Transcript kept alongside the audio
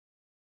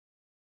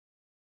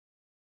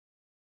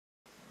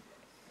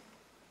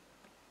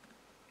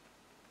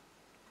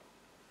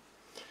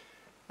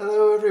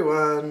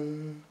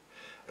everyone,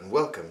 and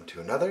welcome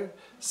to another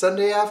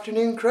Sunday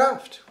afternoon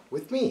craft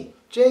with me,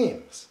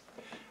 James.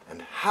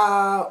 And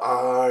how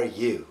are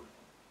you?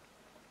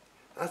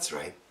 That's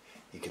right,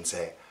 you can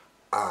say,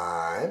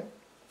 I'm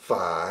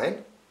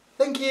fine,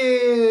 thank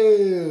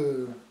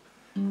you.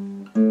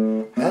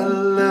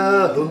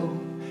 Hello,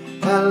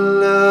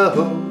 hello,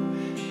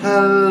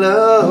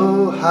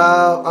 hello,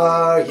 how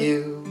are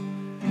you?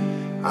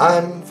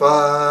 I'm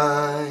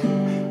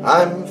fine,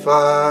 I'm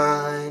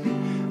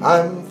fine,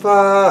 I'm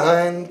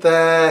fine,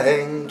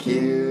 thank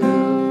you.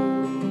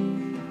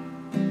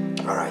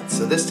 Alright,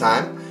 so this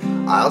time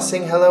I'll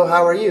sing hello,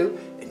 how are you?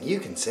 And you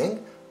can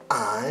sing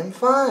I'm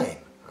fine.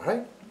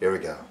 Alright, here we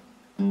go.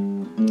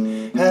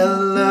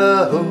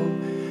 Hello,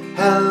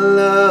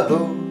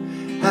 hello,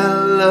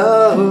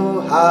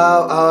 hello,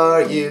 how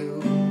are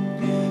you?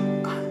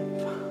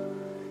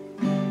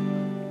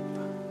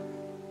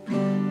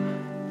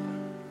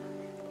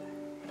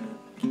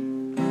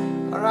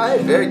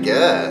 Alright, very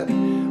good.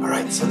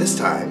 Alright, so this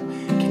time,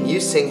 can you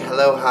sing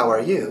hello, how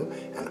are you?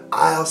 And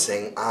I'll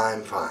sing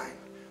I'm fine.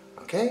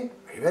 Okay,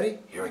 are you ready?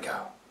 Here we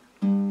go.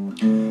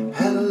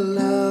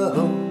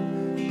 Hello.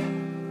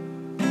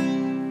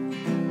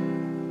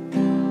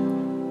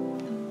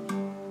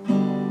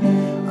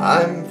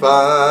 I'm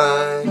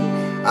fine,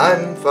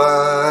 I'm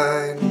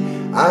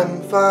fine,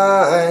 I'm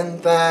fine,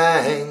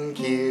 thank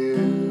you.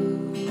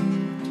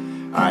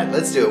 Alright,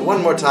 let's do it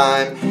one more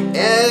time.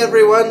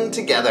 Everyone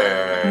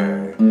together.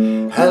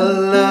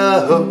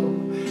 Hello,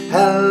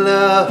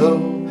 hello,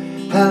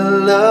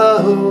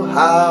 hello,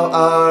 how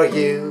are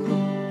you?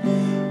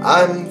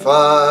 I'm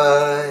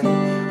fine,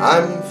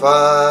 I'm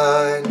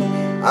fine,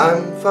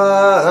 I'm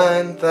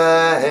fine,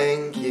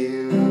 thank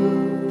you.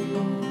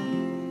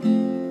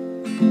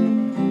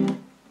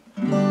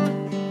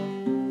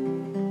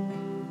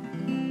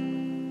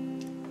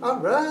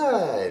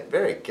 Alright,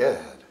 very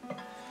good.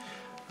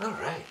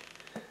 Alright,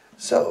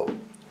 so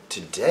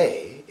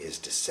today is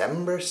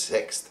December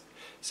 6th,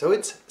 so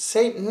it's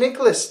St.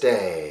 Nicholas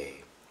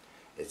Day.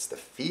 It's the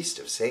feast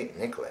of St.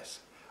 Nicholas,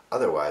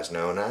 otherwise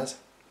known as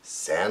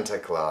Santa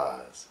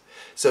Claus.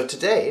 So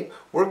today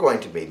we're going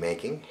to be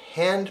making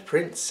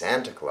handprint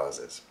Santa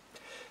Clauses.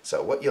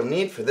 So what you'll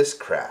need for this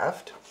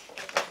craft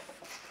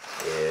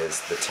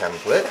is the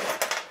template,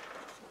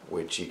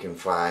 which you can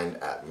find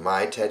at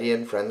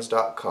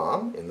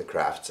myteddyandfriends.com in the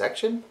craft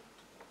section.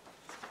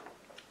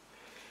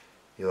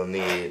 You'll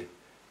need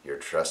your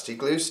trusty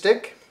glue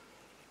stick,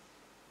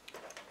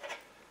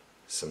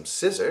 some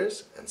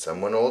scissors and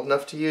someone old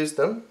enough to use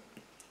them,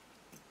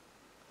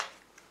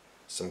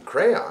 some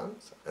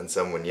crayons and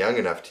someone young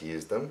enough to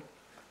use them,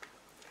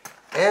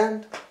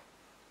 and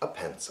a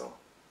pencil.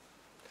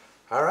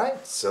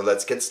 Alright, so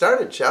let's get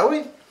started, shall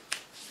we?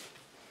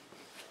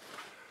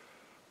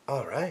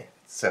 Alright,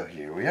 so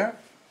here we are.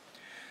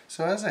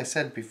 So as I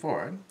said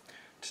before,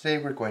 today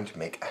we're going to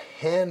make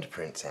a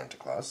handprint Santa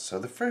Claus. So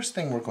the first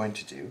thing we're going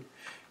to do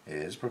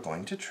is we're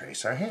going to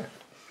trace our hand.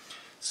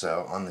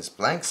 So on this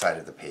blank side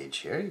of the page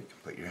here, you can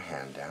put your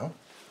hand down.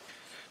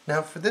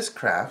 Now for this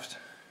craft,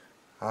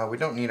 we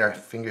don't need our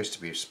fingers to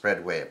be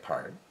spread way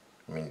apart.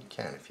 I mean, you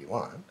can if you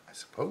want, I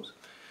suppose,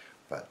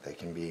 but they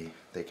can be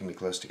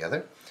close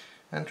together.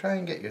 And try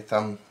and get your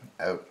thumb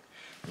out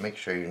and make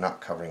sure you're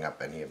not covering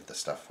up any of the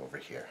stuff over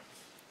here.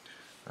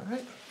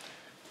 Alright,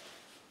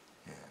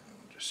 and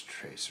we'll just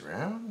trace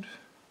around.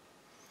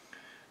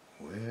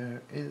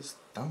 Where is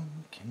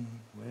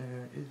Thumbkin?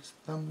 Where is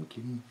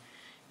Thumbkin?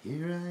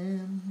 Here I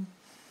am.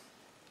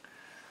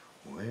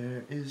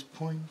 Where is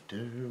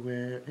Pointer?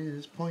 Where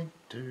is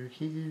Pointer?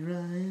 Here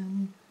I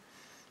am.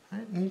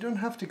 Right, and you don't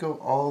have to go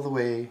all the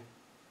way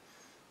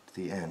to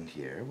the end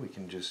here. We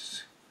can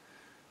just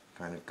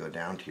kind of go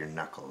down to your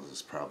knuckles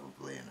is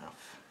probably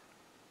enough.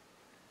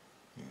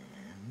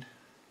 And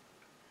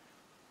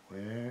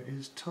where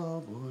is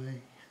Tall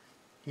Boy?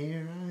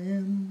 Here I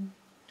am.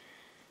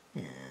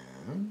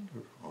 And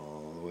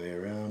all the way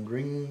around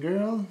Ring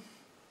Girl.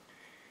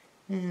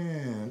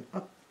 And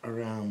up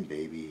around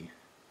Baby.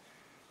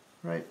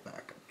 Right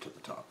back up to the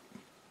top.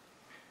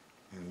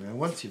 And now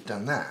once you've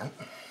done that,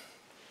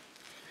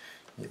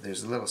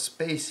 there's a little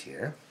space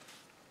here,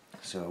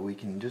 so we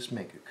can just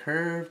make a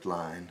curved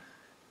line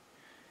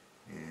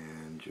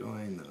and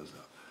join those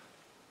up.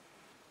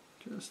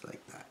 Just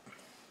like that.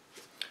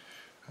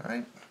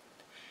 Alright.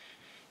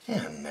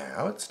 And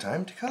now it's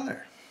time to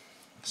color.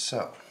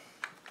 So,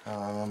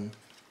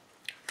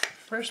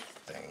 first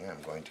thing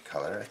I'm going to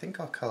color, I think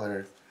I'll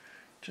color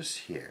just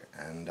here.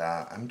 And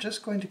I'm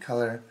just going to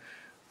color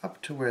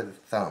up to where the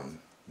thumb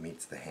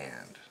meets the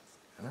hand.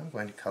 And I'm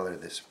going to color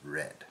this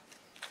red.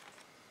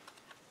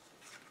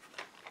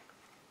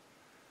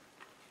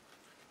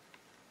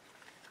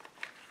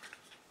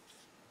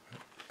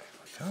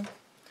 There we go.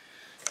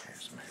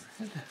 Here's my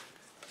red.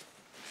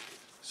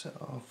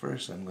 So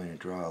first I'm going to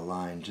draw a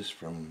line just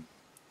from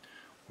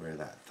where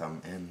that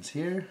thumb ends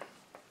here,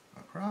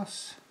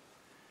 across.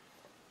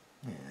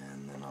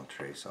 And then I'll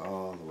trace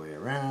all the way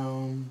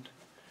around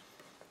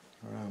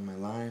my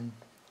line.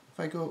 If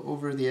I go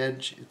over the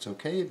edge, it's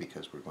okay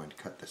because we're going to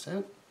cut this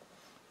out.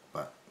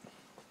 but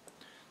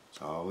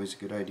it's always a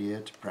good idea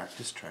to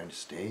practice trying to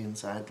stay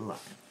inside the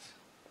lines.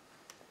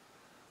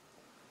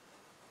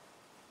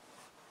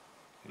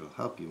 It'll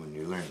help you when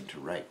you learn to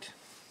write.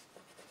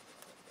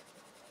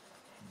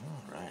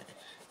 Alright.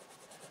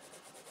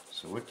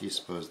 So what do you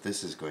suppose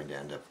this is going to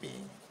end up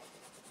being?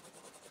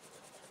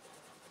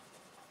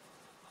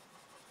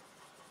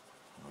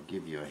 I'll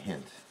give you a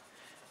hint.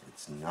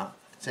 It's not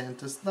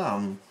Santa's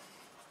thumb.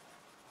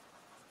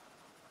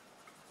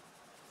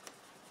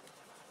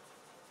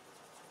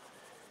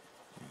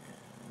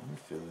 And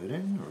fill it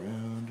in,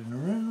 around and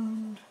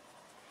around.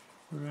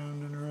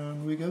 Around and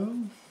around we go.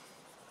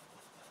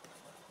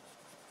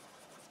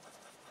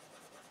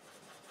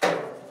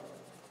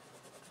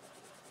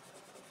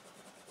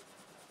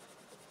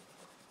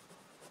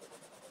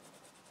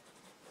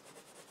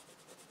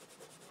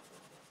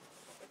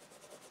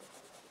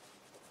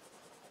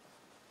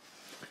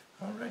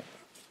 Alright,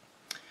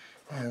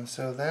 and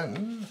so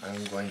then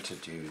I'm going to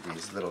do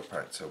these little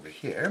parts over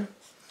here,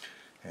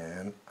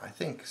 and I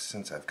think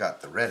since I've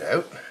got the red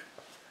out,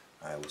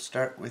 I will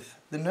start with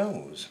the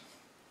nose.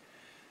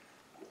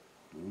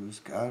 Who's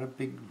got a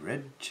big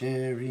red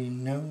cherry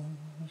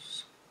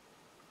nose?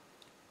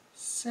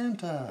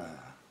 Santa!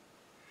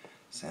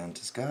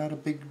 Santa's got a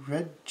big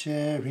red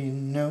cherry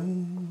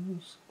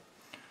nose.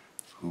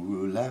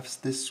 Who laughs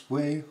this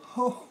way?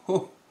 Ho,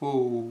 ho,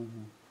 ho!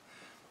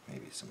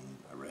 Maybe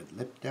a red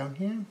lip down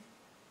here.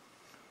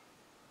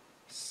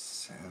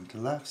 Santa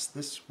laughs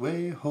this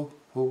way, ho,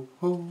 ho,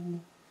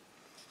 ho.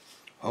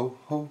 Ho,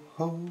 ho,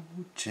 ho,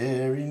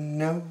 cherry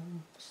nose.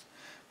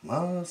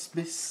 Must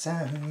be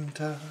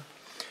Santa,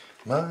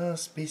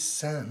 must be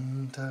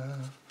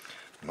Santa,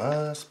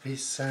 must be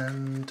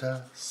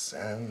Santa,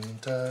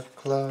 Santa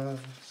Claus.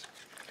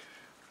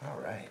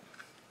 Alright.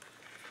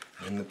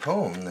 In the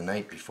poem, The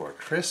Night Before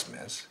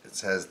Christmas, it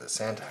says that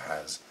Santa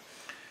has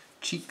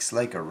cheeks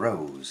like a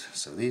rose.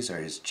 So these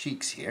are his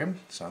cheeks here.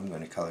 So I'm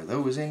going to color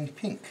those in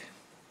pink.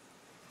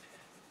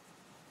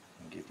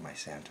 And give my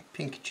Santa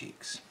pink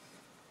cheeks.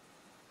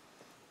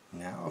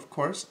 Now, of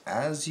course,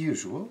 as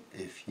usual,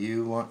 if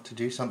you want to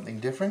do something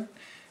different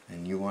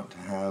and you want to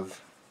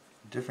have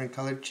different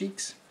colored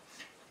cheeks,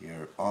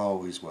 you're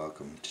always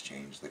welcome to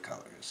change the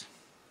colors.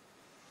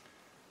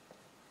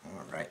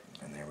 Alright,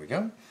 and there we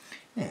go.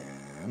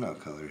 And I'll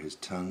color his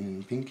tongue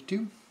in pink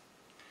too.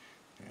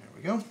 There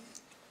we go.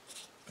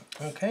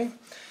 Okay,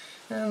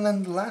 and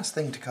then the last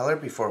thing to color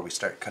before we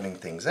start cutting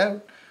things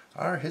out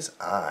are his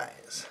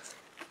eyes.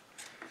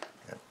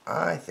 And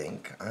I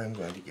think I'm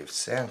going to give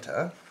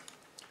Santa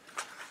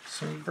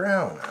some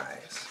brown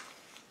eyes,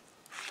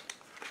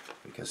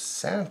 because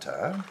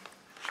Santa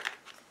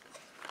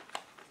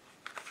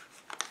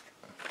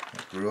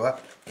grew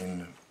up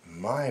in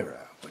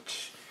Myra,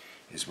 which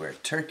is where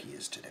Turkey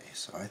is today,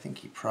 so I think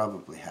he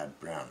probably had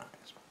brown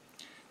eyes.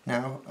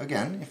 Now,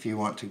 again, if you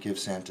want to give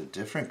Santa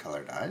different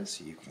colored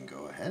eyes, you can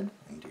go ahead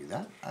and do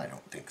that. I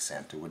don't think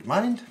Santa would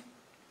mind.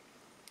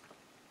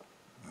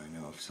 I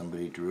know if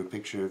somebody drew a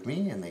picture of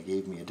me and they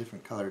gave me a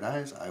different colored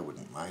eyes, I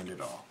wouldn't mind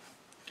at all.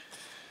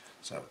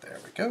 So there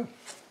we go.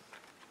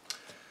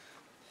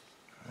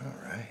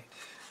 Alright.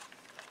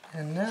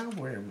 And now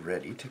we're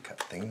ready to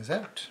cut things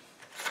out.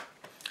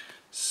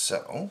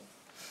 So,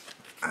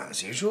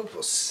 as usual,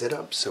 we'll sit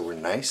up so we're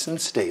nice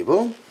and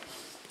stable.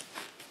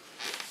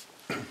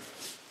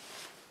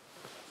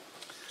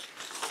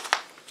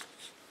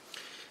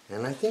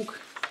 And I think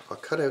I'll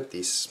cut out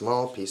these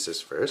small pieces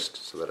first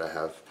so that I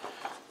have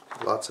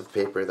lots of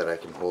paper that I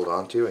can hold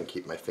on to and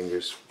keep my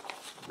fingers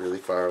really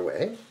far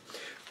away.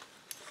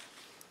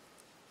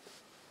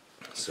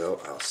 So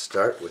I'll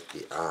start with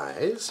the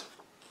eyes.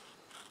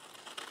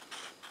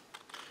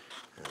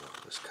 And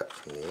I'll just cut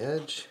from the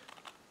edge.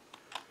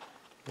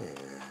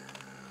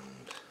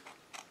 And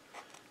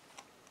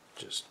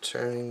just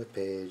turning the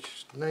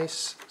page.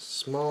 Nice,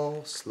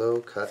 small, slow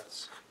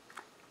cuts.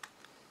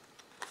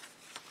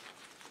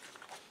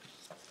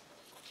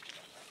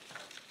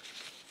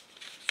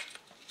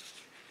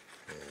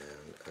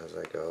 As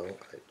I go,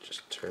 I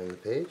just turn the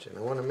page, and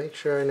I want to make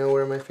sure I know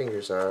where my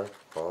fingers are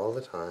all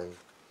the time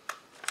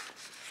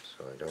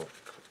so I don't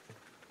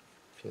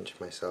pinch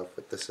myself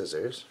with the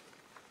scissors.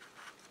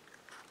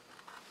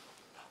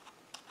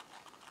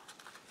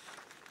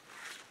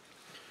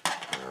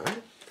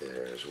 Alright,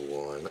 there's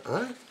one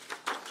eye,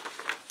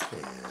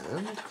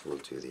 and we'll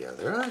do the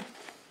other eye.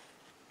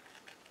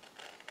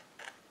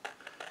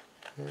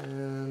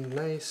 And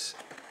nice,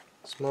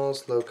 small,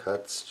 slow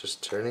cuts,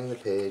 just turning the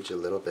page a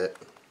little bit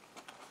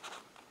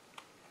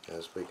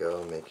as we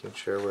go, making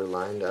sure we're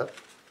lined up.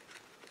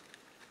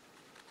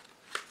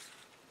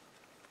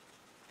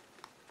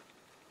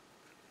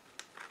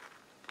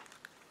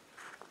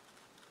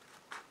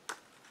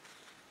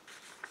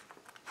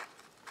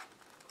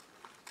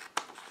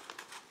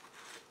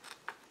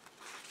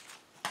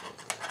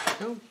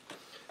 There we go.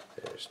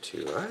 There's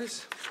two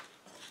eyes.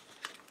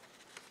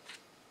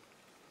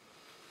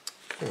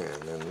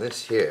 And then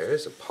this here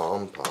is a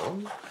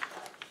pom-pom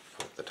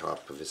at the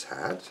top of his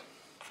hat.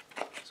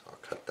 So I'll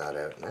cut that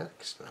out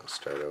next, and I'll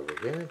start over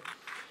here.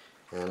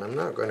 And I'm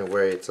not going to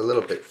worry, it's a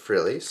little bit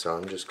frilly, so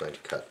I'm just going to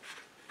cut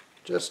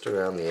just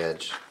around the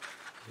edge.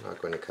 I'm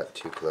not going to cut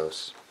too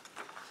close.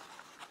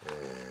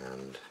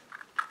 And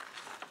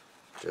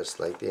just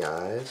like the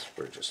eyes,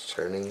 we're just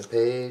turning the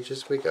page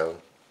as we go.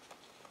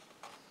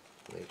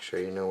 Make sure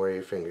you know where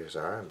your fingers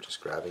are. I'm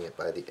just grabbing it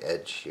by the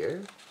edge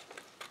here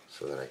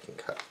so that I can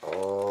cut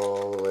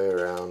all the way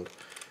around.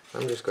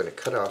 I'm just going to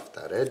cut off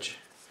that edge,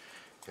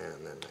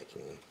 and then I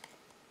can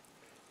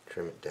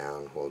trim it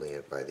down, holding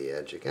it by the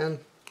edge again.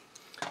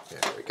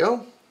 There we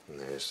go. And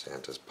there's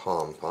Santa's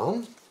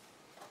pom-pom.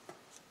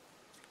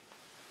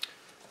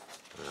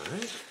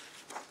 Alright.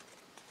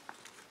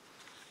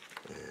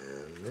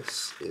 And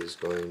this is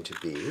going to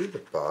be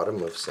the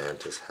bottom of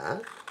Santa's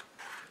hat.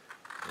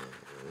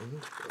 And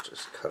we'll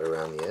just cut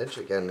around the edge.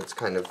 Again, it's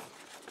kind of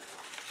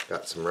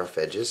got some rough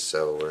edges,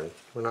 so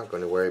we're not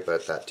going to worry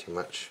about that too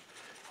much.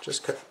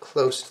 Just cut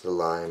close to the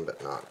line,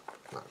 but not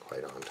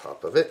quite on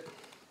top of it.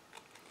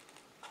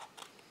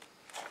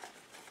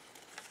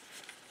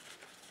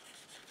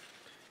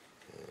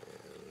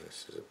 And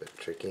this is a bit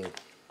tricky.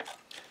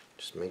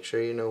 Just make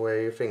sure you know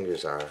where your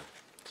fingers are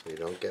so you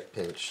don't get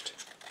pinched.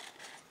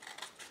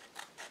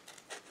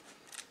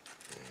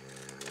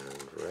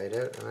 And right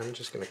out, and I'm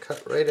just going to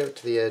cut right out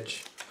to the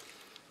edge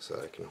so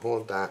that I can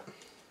hold that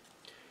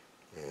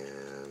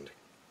and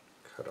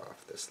cut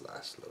off this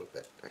last little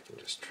bit. I can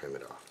just trim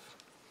it off.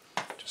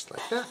 Just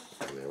like that,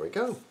 and there we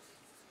go.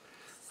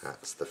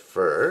 That's the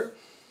fur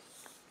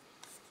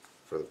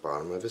for the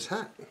bottom of his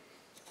hat.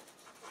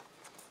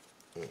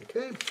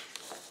 Okay,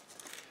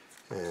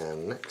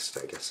 and next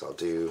I guess I'll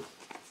do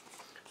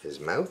his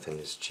mouth and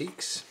his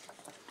cheeks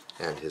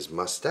and his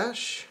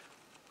mustache.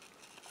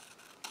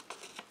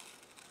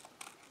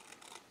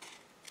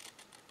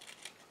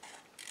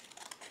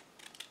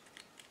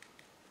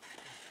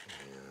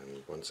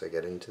 Once I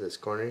get into this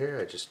corner here,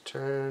 I just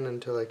turn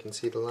until I can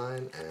see the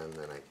line, and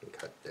then I can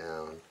cut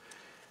down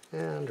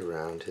and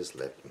around his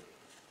lip.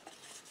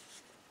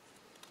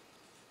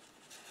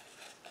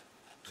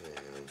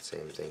 And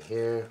same thing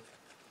here.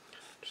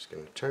 Just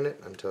going to turn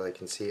it until I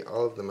can see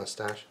all of the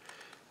mustache.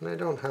 And I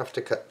don't have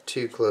to cut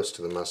too close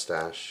to the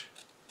mustache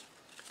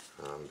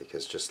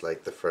because just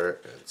like the fur,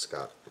 it's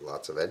got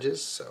lots of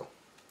edges, so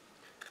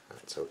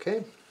that's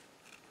okay.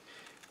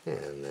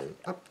 And then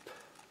up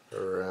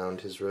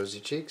around his rosy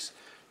cheeks.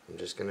 I'm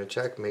just going to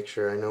check, make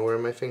sure I know where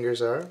my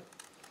fingers are.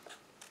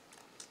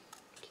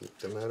 Keep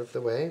them out of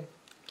the way.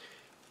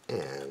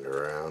 And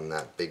around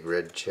that big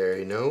red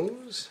cherry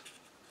nose.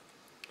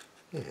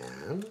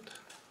 And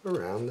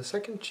around the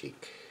second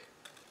cheek.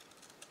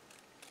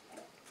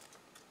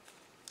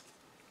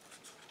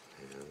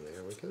 And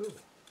there we go.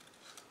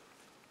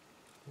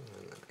 And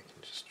then I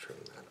can just trim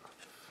that off.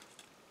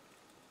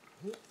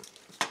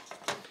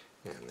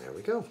 And there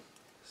we go.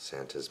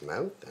 Santa's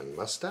mouth and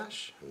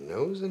mustache,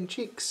 nose and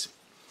cheeks.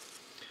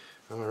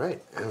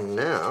 Alright, and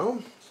now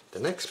the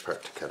next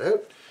part to cut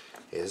out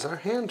is our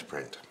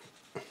handprint.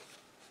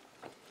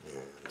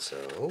 And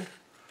so,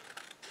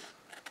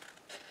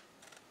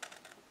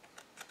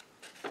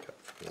 cut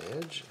from the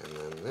edge, and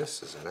then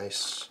this is a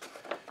nice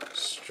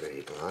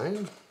straight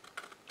line.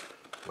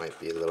 Might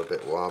be a little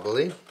bit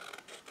wobbly.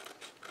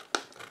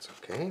 That's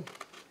okay.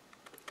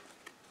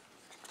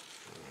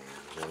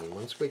 And then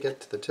once we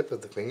get to the tip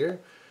of the finger,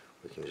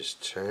 we can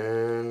just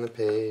turn the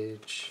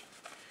page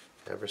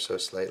ever so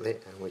slightly,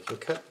 and we can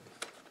cut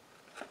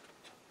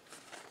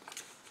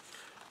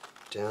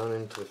down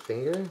into the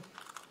finger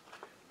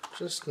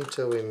just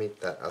until we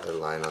meet that other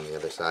line on the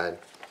other side.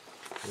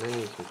 And then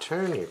you can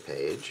turn your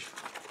page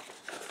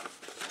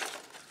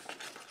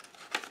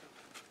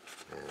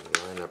and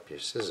line up your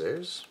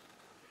scissors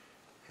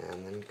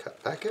and then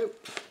cut back out.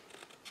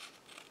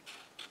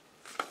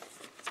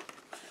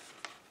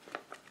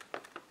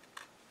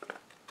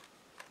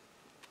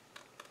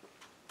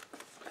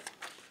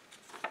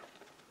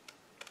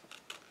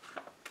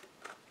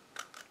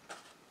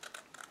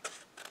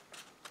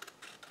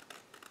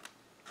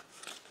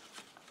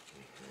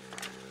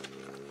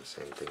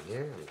 Same thing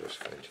here. I'm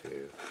just going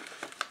to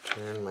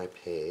turn my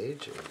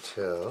page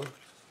until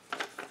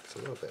it's a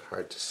little bit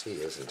hard to see,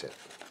 isn't it?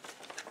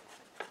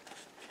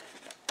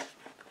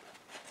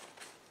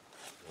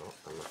 Well,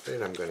 I'm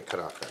afraid I'm going to cut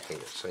off that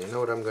finger. So you know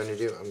what I'm going to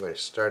do? I'm going to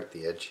start at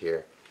the edge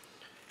here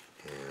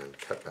and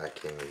cut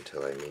back in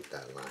until I meet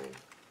that line.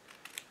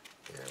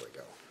 There we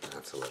go.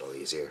 That's a little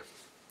easier.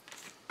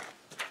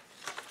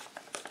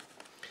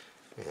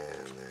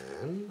 And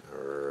then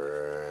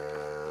around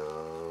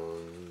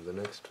the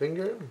next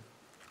finger,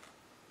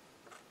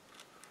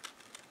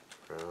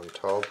 around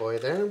tall boy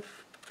there, and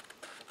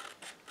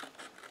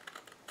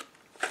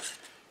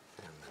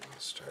then I'll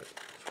start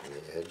from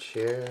the edge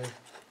here,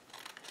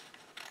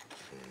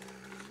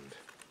 and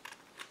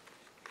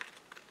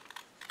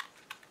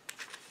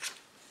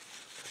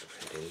cut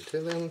right into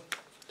them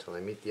until I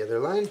meet the other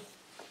line,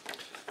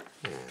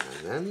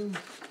 and then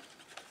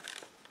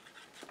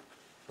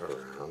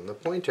around the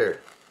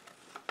pointer,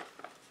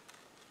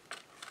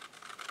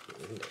 the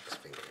index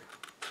finger.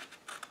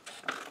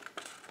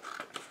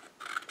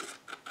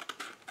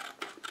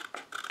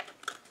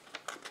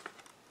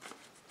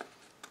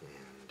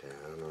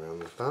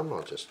 thumb,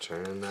 I'll just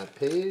turn that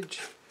page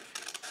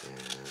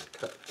and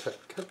cut, cut,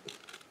 cut.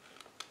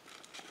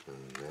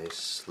 And nice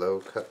slow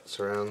cuts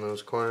around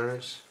those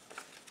corners.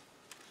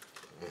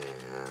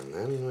 And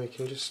then we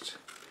can just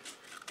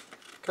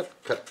cut,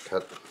 cut,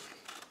 cut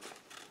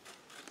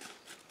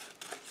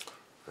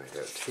right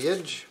out to the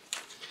edge.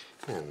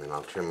 And then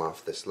I'll trim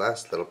off this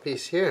last little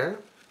piece here.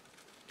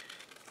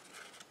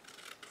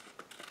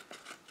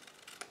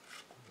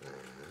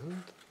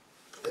 And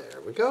there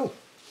we go.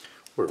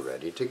 We're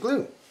ready to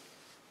glue.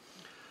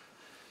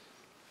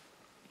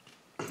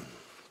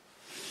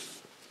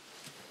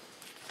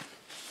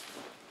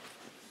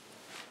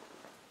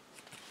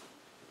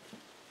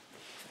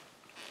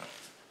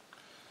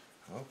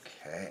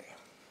 Okay.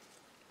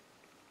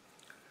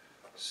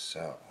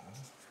 So,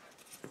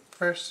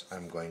 first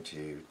I'm going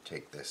to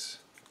take this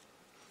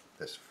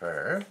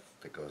fur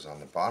that goes on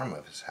the bottom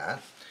of his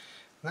hat,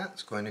 and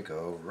that's going to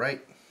go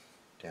right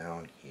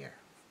down here.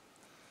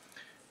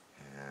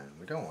 And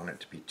we don't want it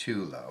to be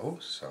too low,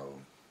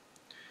 so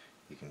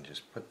you can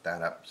just put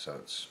that up so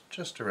it's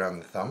just around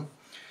the thumb.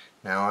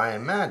 Now I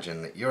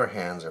imagine that your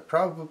hands are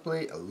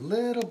probably a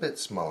little bit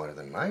smaller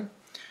than mine,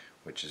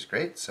 which is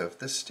great, so if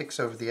this sticks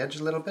over the edge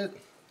a little bit,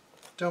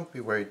 don't be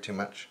worried too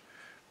much,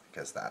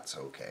 because that's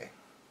okay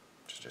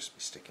to just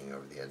be sticking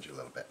over the edge a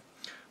little bit.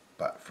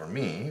 But for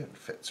me, it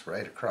fits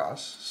right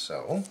across,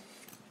 so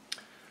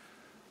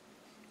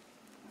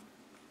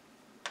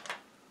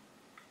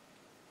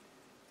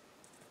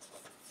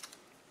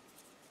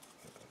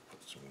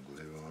put some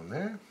glue on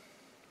there.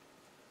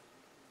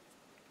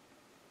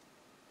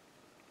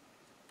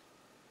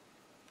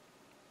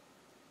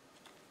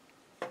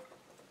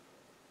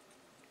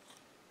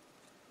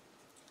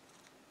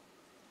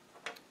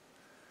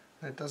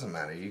 It doesn't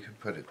matter, you could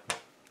put it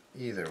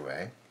either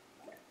way,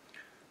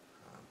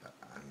 but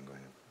I'm going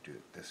to do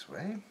it this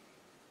way.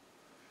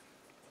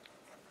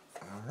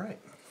 Alright,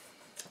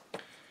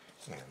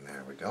 and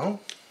there we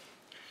go.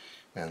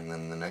 And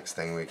then the next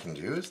thing we can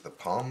do is the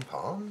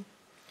pom-pom,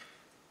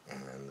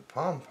 and the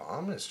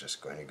pom-pom is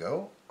just going to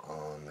go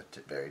on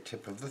the very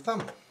tip of the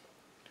thumb,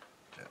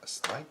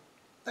 just like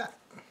that.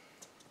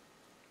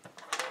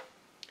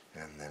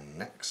 And then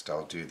next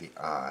I'll do the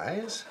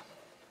eyes.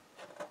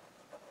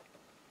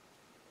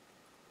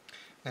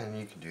 And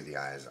you can do the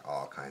eyes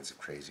all kinds of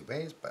crazy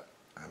ways, but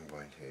I'm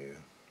going to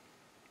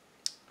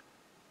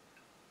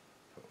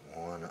put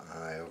one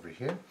eye over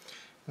here,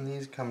 and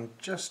these come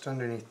just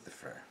underneath the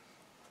fur,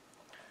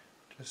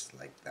 just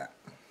like that.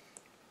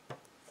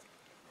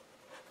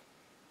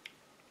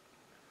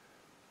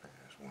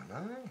 There's one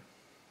eye,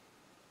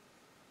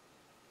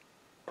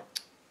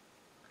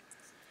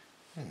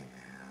 and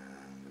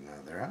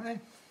another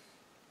eye.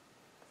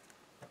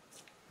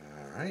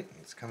 Alright,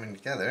 it's coming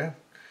together.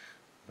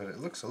 But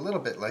it looks a little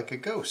bit like a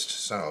ghost,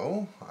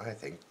 so I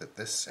think that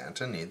this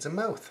Santa needs a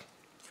mouth.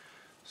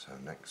 So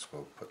next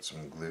we'll put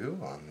some glue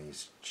on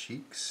these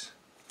cheeks,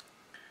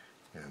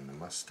 and the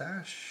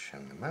mustache,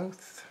 and the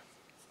mouth,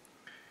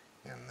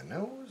 and the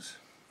nose.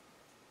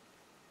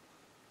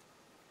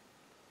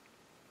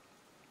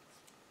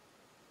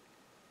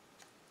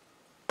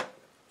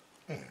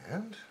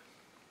 And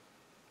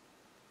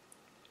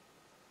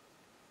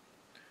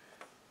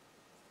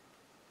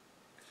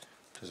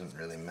doesn't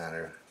really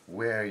matter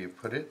where you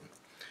put it,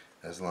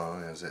 as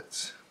long as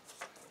it's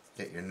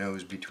get your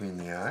nose between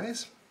the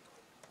eyes.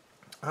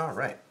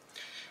 Alright,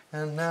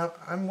 and now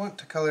I want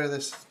to color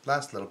this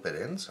last little bit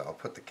in, so I'll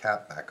put the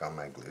cap back on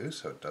my glue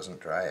so it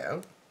doesn't dry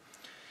out.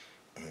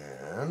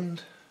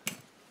 And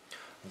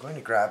I'm going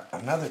to grab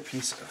another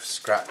piece of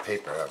scrap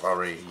paper. I've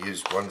already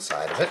used one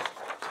side of it,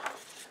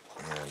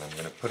 and I'm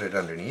going to put it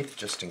underneath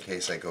just in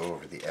case I go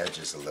over the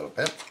edges a little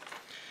bit.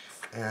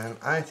 And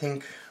I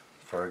think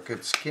for a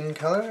good skin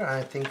color,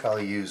 I think I'll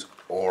use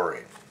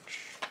orange.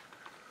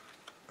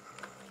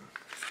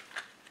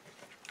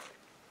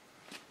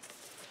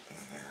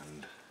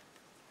 And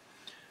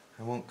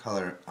I won't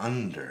color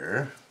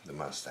under the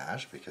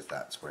mustache because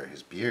that's where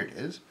his beard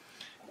is.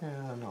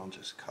 And I'll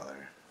just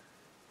color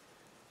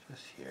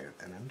just here.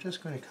 And I'm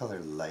just going to color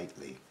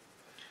lightly.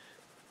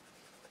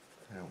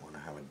 I don't want to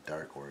have a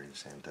dark orange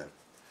Santa.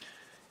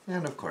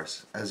 And of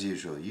course, as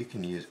usual, you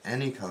can use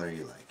any color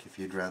you like. If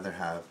you'd rather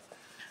have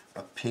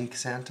a pink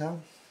Santa,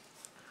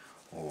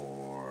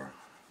 or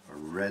a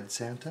red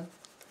Santa,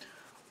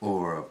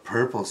 or a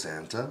purple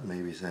Santa.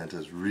 Maybe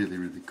Santa's really,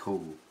 really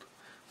cold.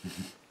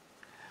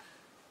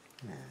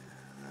 And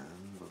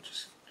we'll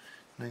just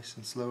nice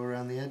and slow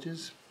around the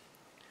edges.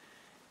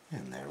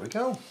 And there we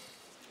go.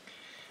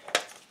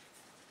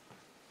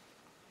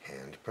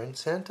 Handprint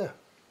Santa.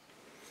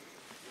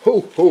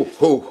 Ho, ho,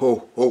 ho,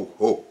 ho, ho,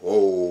 ho,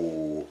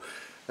 ho.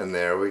 And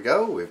there we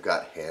go. We've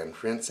got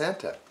Handprint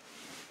Santa.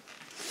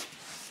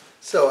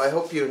 So I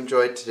hope you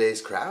enjoyed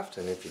today's craft,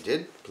 and if you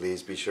did,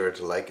 please be sure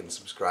to like and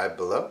subscribe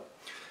below.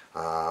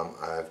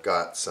 I've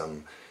got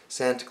some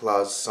Santa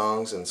Claus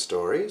songs and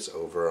stories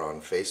over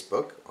on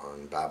Facebook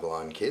on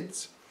Babylon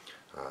Kids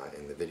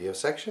in the video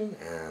section,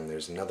 and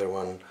there's another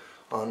one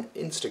on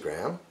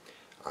Instagram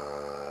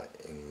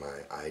in my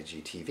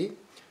IGTV.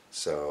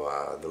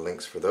 So the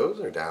links for those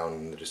are down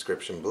in the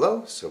description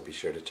below, so be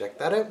sure to check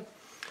that out.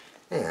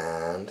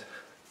 And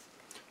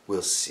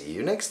we'll see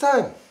you next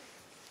time.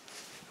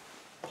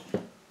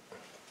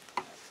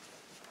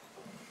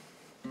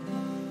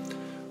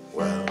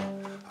 Well,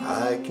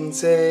 I can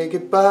say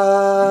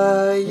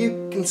goodbye,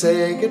 you can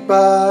say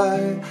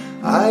goodbye.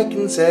 I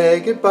can say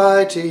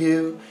goodbye to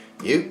you,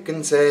 you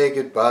can say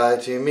goodbye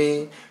to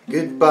me.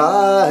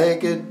 Goodbye,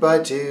 goodbye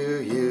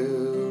to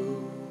you.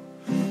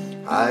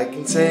 I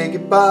can say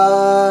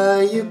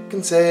goodbye, you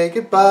can say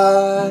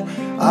goodbye.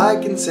 I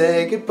can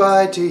say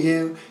goodbye to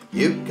you,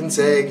 you can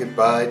say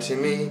goodbye to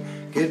me.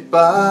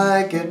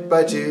 Goodbye,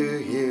 goodbye to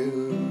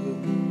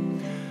you.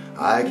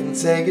 I can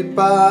say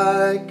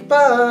goodbye,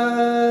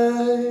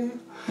 goodbye.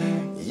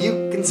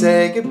 You can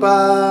say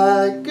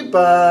goodbye,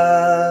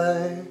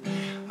 goodbye.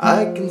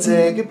 I can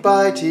say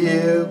goodbye to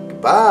you,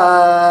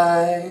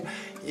 goodbye.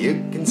 You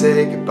can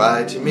say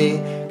goodbye to me,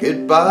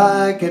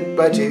 goodbye,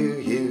 goodbye to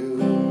you.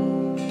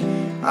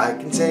 I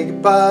can say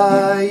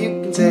goodbye,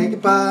 you can say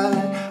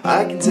goodbye.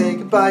 I can say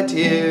goodbye to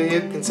you, you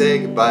can say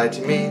goodbye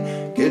to me.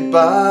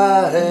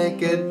 Goodbye,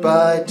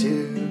 goodbye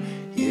to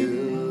you.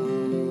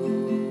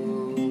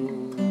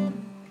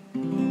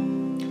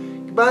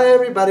 Goodbye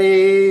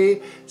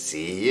everybody,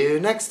 see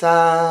you next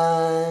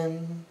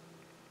time.